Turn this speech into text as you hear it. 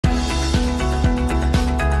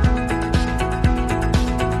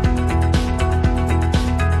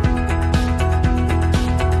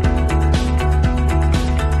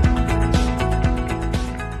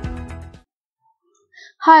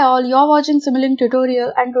Hi all, you're watching Simulink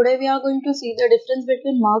tutorial and today we are going to see the difference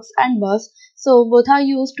between MUX and BUS. So both are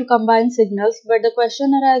used to combine signals, but the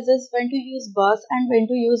question arises when to use BUS and when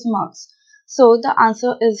to use MUX. So the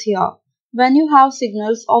answer is here. When you have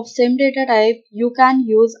signals of same data type, you can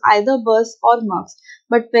use either BUS or MUX.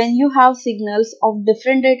 But when you have signals of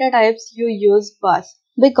different data types, you use BUS.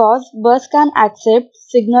 Because BUS can accept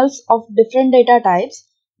signals of different data types,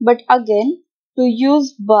 but again, to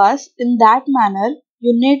use BUS in that manner,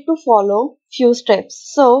 you need to follow few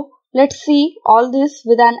steps. So let's see all this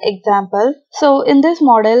with an example. So in this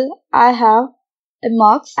model, I have a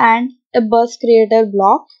MUX and a BUS creator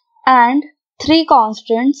block, and three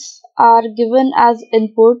constants are given as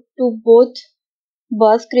input to both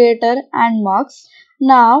BUS creator and MUX.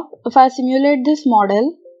 Now if I simulate this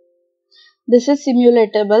model, this is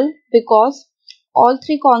simulatable because all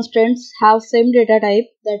three constants have same data type,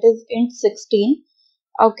 that is int 16.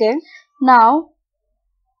 Okay, now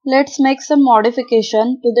let's make some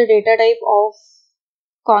modification to the data type of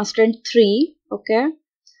constant 3. Okay,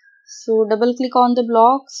 so double click on the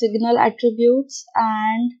block, signal attributes,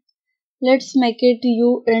 and let's make it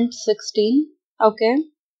uint 16. Okay,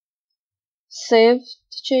 save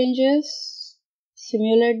the changes,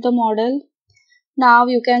 simulate the model. Now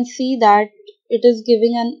you can see that it is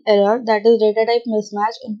giving an error, that is data type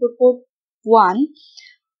mismatch. Input port 1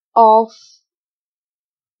 of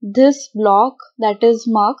this block, that is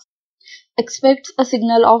MUX, expects a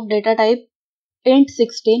signal of data type int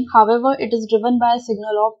 16. However, it is driven by a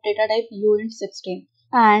signal of data type uint 16.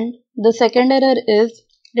 And the second error is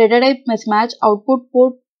data type mismatch. Output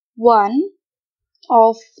port 1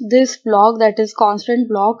 of this block, that is constant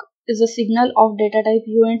block, is a signal of data type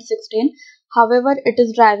uint 16. However, it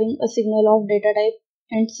is driving a signal of data type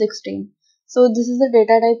int 16. So this is the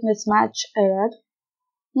data type mismatch error.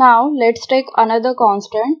 Now let's take another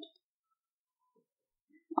constant.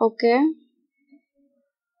 Okay,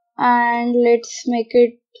 and let's make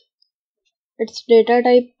its data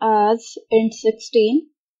type as int 16.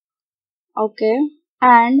 Okay,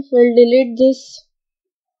 and we'll delete this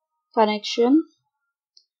connection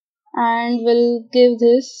and we'll give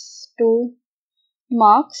this to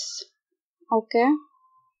MUX. Okay,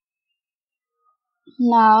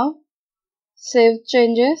 now save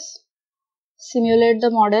changes, simulate the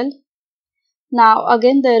model. Now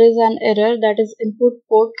again there is an error, that is input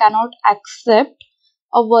port cannot accept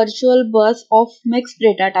a virtual bus of mixed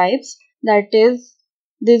data types, that is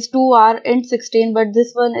these two are int 16 but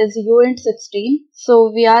this one is uint 16.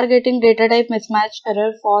 So we are getting data type mismatch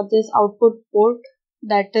error for this output port,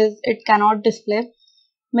 that is it cannot display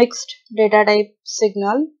mixed data type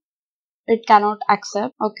signal, it cannot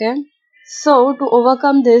accept. Okay, so to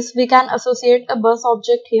overcome this we can associate a bus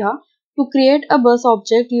object here. To create a bus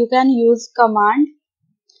object you can use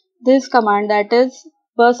this command, that is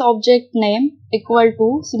bus object name equal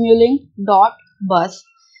to simulink dot bus.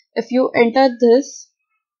 If you enter this,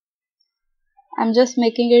 I'm just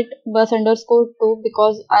making it bus underscore 2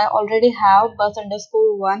 because I already have bus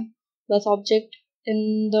underscore 1 bus object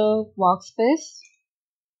in the workspace.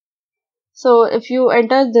 So if you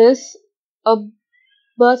enter this, a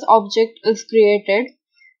bus object is created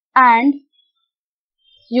and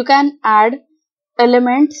you can add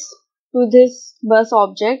elements to this bus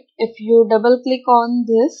object. If you double click on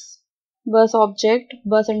this bus object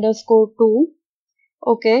bus underscore 2,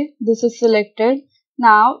 okay, this is selected.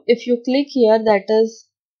 Now if you click here, that is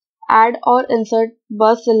add or insert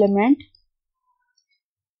bus element,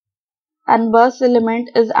 and bus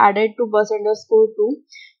element is added to bus underscore 2,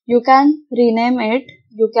 you can rename it,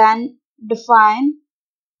 you can define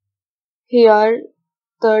here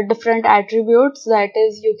the different attributes, that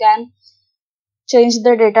is you can change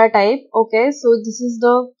the data type. Okay, so this is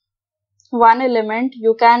the one element,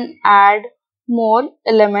 you can add more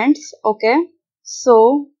elements. Okay,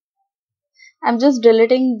 so I'm just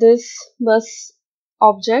deleting this bus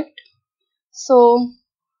object. So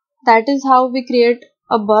that is how we create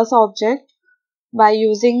a bus object, by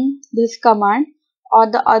using this command,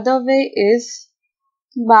 or the other way is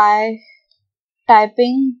by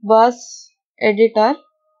typing bus editor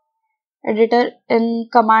in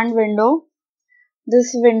command window.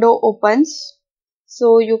 This window opens,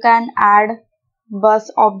 so you can add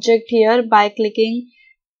bus object here by clicking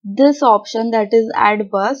this option, that is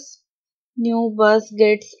add bus. New bus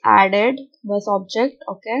gets added, bus object.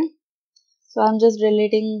 Okay, so I'm just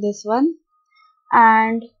deleting this one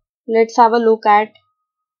and let's have a look at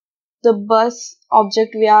the bus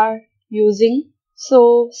object we are using.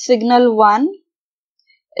 So signal 1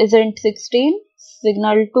 is int 16,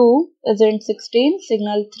 signal 2 is int 16,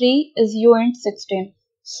 signal 3 is uint 16.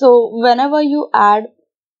 So whenever you add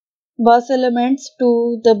bus elements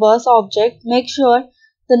to the bus object, make sure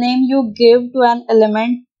the name you give to an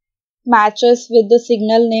element matches with the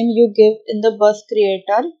signal name you give in the bus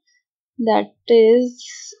creator. That is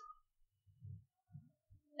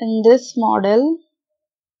in this model.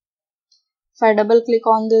 If I double click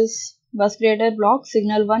on this bus creator block,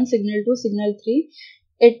 signal 1, signal 2, signal 3,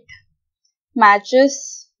 it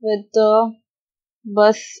matches with the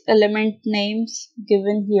bus element names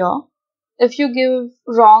given here. If you give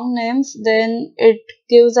wrong names, then it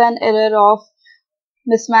gives an error of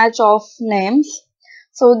mismatch of names.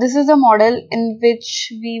 So this is a model in which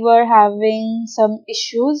we were having some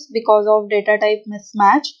issues because of data type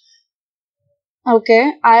mismatch.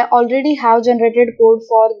 Okay, I already have generated code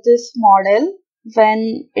for this model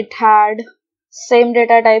when it had same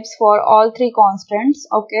data types for all three constants.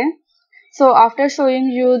 Okay, so after showing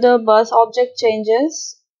you the bus object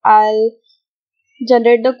changes, I'll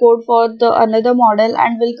generate the code for the another model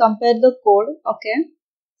and we'll compare the code. Okay,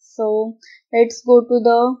 so let's go to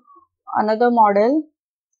the another model.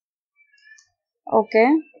 Okay,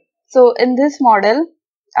 so in this model,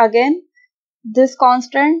 again, this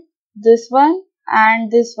constant, this one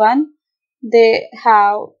and this one, they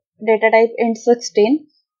have data type int16,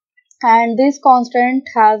 and this constant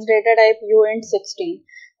has data type uint16.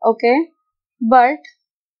 Okay, but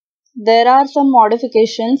there are some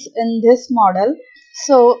modifications in this model.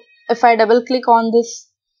 So if I double click on this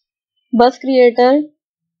bus creator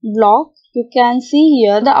block, you can see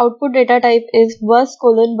here the output data type is bus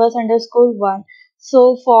colon bus underscore 1.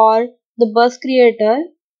 So for the bus creator,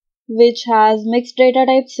 which has mixed data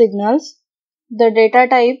type signals, the data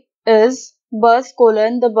type is bus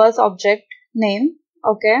colon the bus object name.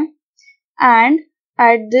 Okay, and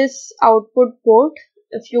at this output port,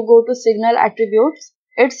 if you go to signal attributes,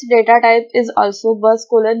 its data type is also bus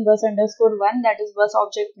colon bus underscore 1, that is bus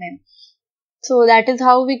object name. So that is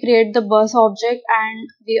how we create the bus object and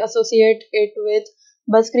we associate it with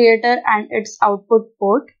bus creator and its output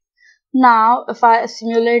port. Now if I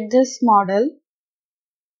simulate this model,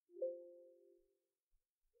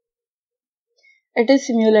 it is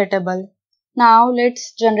simulatable. Now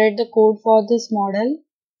let's generate the code for this model.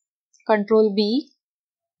 Control B.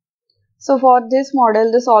 So for this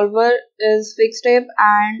model, the solver is fixed-type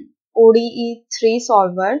and ODE3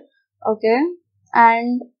 solver. Okay,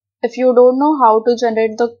 and if you don't know how to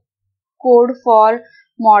generate the code for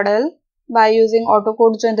model by using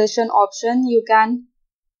autocode generation option, you can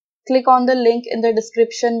click on the link in the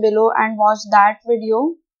description below and watch that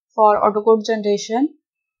video for autocode generation.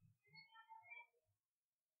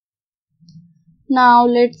 Now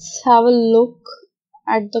let's have a look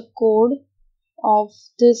at the code of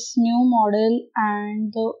this new model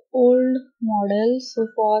and the old model.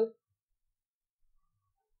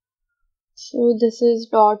 So this is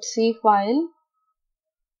 .c file.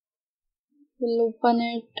 We'll open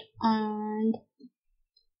it, and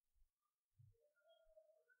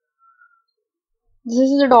this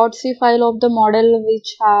is the .c file of the model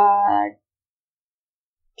which had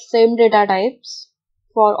same data types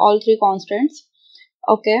for all three constants.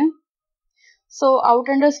 Okay, so out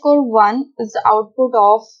underscore 1 is the output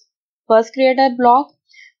of bus creator block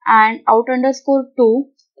and out underscore 2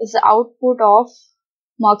 is the output of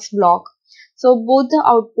MUX block. So both the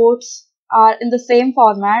outputs are in the same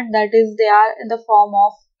format, that is they are in the form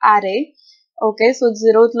of array. Okay, so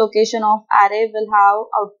 0th location of array will have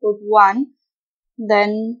output 1,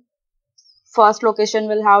 then first location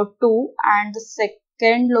will have 2 and the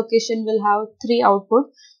second location will have 3 output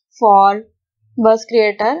for bus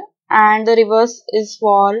creator, and the reverse is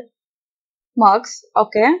for MUX.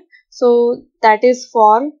 Okay, so that is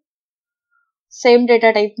for same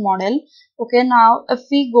data type model. Okay, now if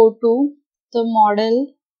we go to the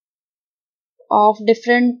model of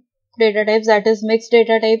different data types, that is mixed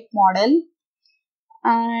data type model,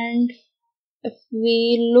 and if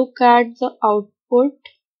we look at the output,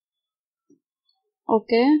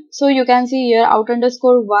 okay, so you can see here out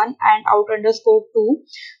underscore 1 and out underscore 2.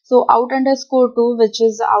 So out underscore 2, which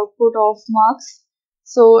is the output of MUX,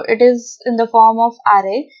 so it is in the form of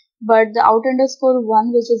array, but the out underscore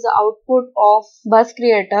 1, which is the output of bus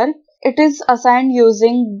creator, it is assigned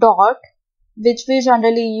using dot, which we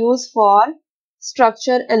generally use for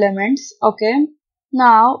structure elements. Okay,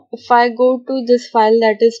 now if I go to this file,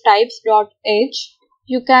 that is types.h,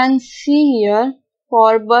 you can see here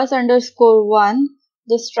for bus underscore 1,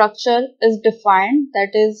 the structure is defined,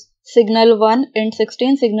 that is signal 1 int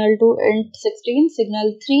 16, signal 2 int 16,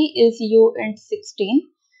 signal 3 is u int 16.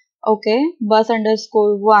 Okay, bus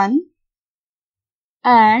underscore 1,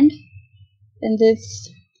 and in this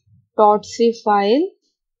 .c file,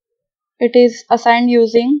 it is assigned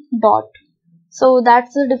using dot. So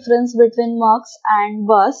that's the difference between MUX and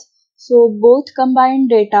BUS. So both combine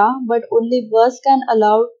data, but only BUS can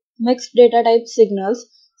allow mixed data type signals.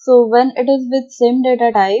 So when it is with same data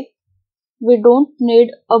type, we don't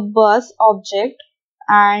need a BUS object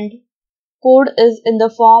and code is in the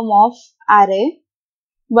form of array.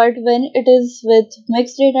 But when it is with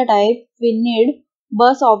mixed data type, we need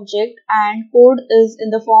BUS object and code is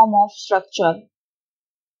in the form of structure.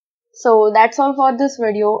 So that's all for this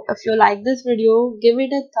video. If you like this video, give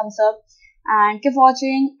it a thumbs up and keep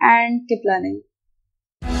watching and keep learning.